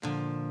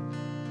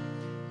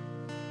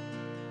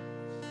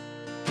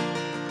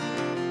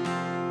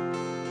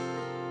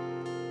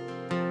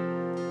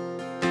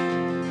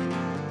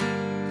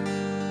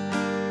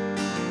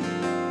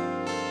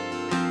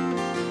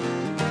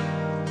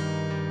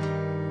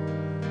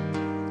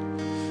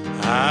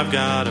I've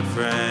got a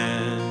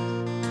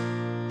friend,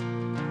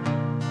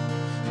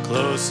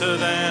 closer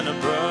than a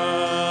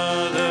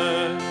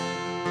brother.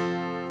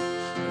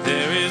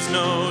 There is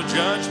no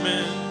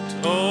judgment,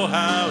 oh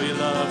how he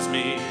loves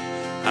me.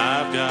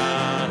 I've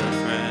got a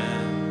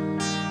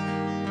friend,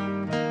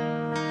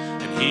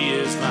 and he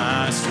is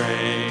my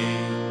strength.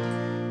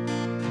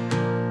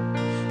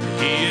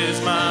 He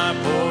is my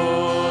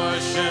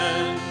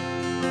portion,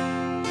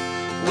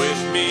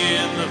 with me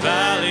in the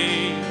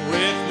valley,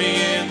 with me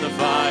in the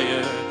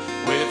fire,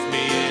 with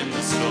me in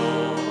the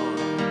storm.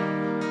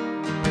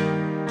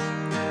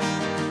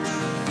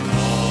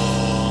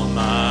 All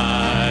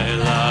my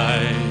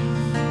life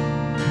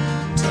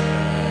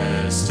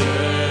testify,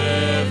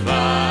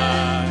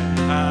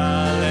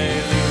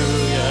 hallelujah.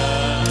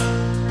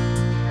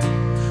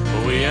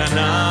 We are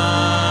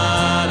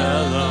not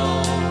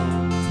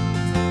alone.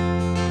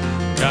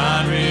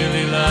 God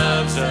really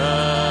loves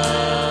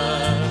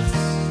us.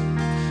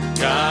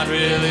 God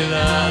really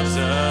loves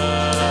us.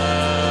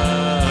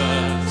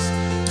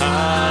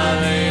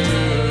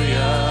 Hallelujah.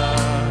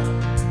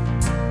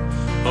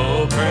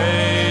 Oh,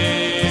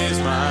 praise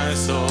my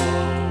soul.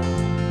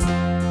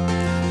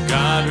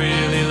 God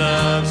really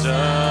loves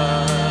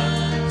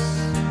us.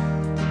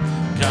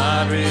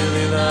 God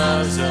really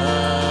loves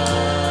us.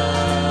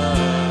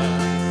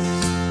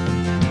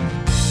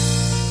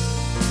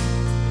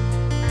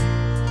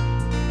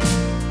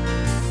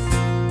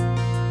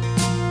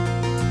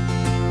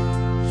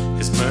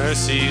 His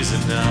mercy's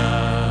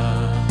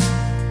enough.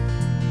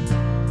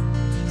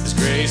 His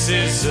grace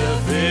is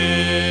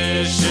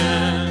sufficient.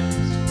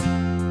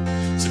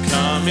 So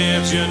come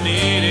if you're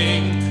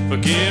needing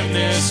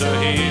forgiveness or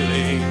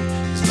healing.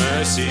 His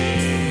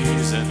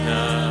mercy's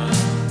enough.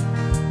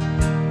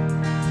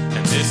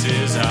 And this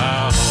is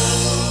our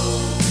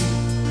hope.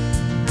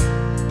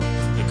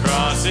 The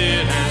cross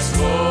it has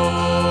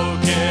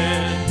spoken.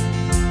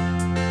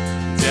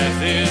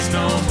 Death is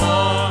no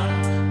more.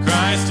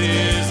 Christ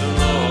is the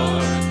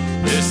Lord.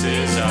 This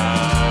is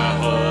our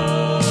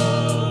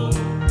hope.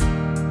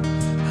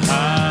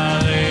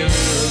 Hallelujah.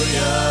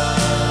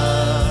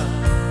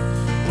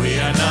 We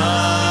are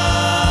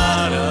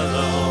not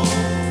alone.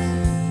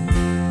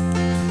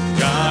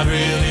 God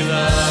really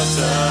loves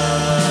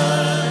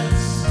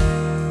us.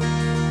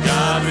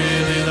 God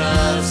really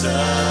loves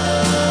us.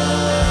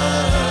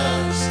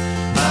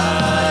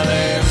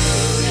 Hallelujah.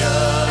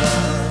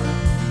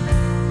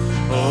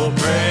 Oh,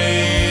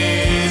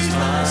 praise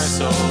my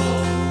soul.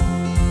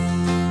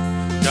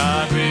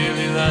 God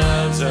really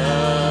loves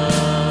us.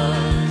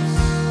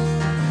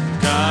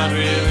 God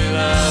really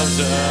loves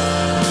us.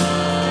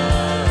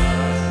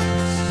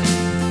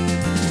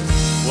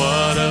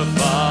 What a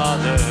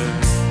father,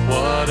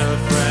 what a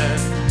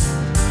friend,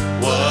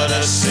 what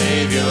a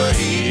savior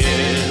he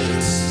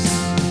is.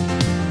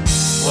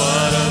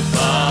 What a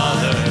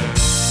father,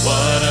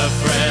 what a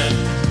friend,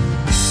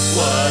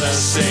 what a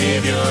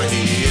savior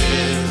he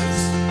is.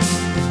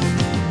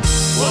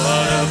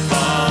 What a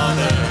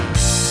father,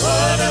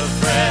 what a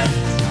friend,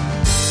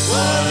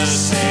 what a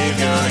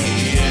savior he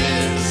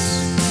is.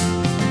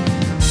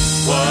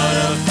 What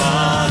a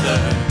father,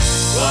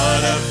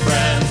 what a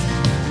friend,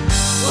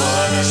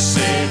 what a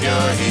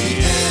savior he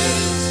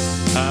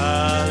is.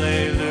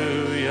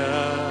 Hallelujah.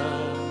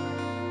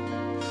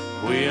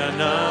 We are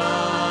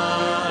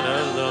not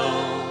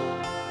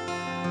alone.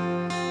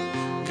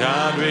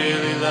 God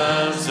really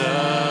loves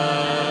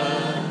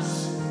us.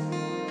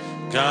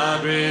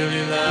 God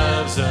really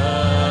loves us.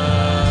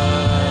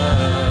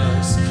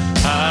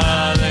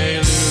 Hallelujah.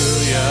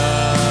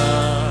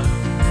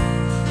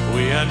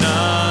 We are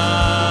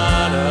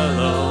not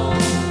alone.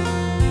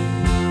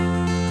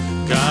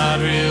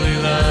 God really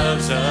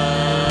loves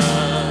us.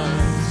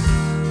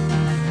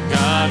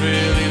 God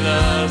really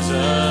loves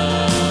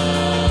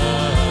us.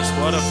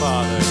 What a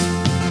father.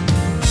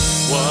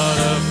 What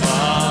a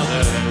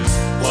father.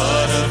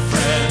 What a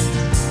friend.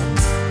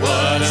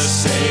 What a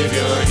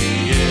savior he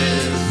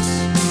is.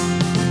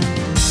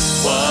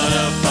 What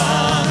a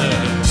father,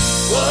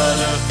 what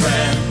a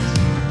friend,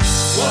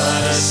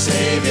 what a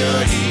savior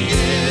he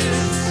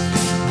is.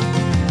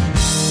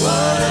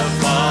 What a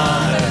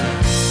father,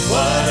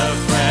 what a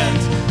friend,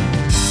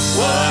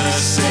 what a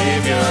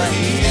savior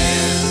he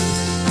is.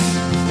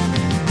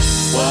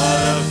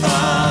 What a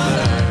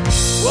father,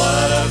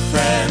 what a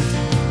friend,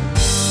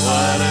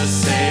 what a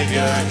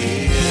savior he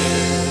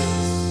is.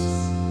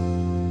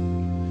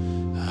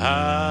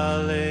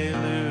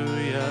 Hallelujah.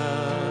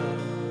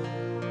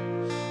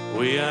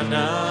 We are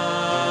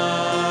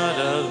not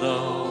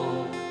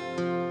alone.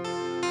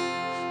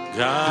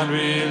 God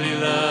really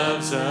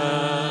loves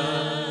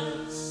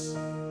us.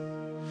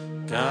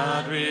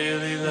 God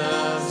really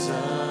loves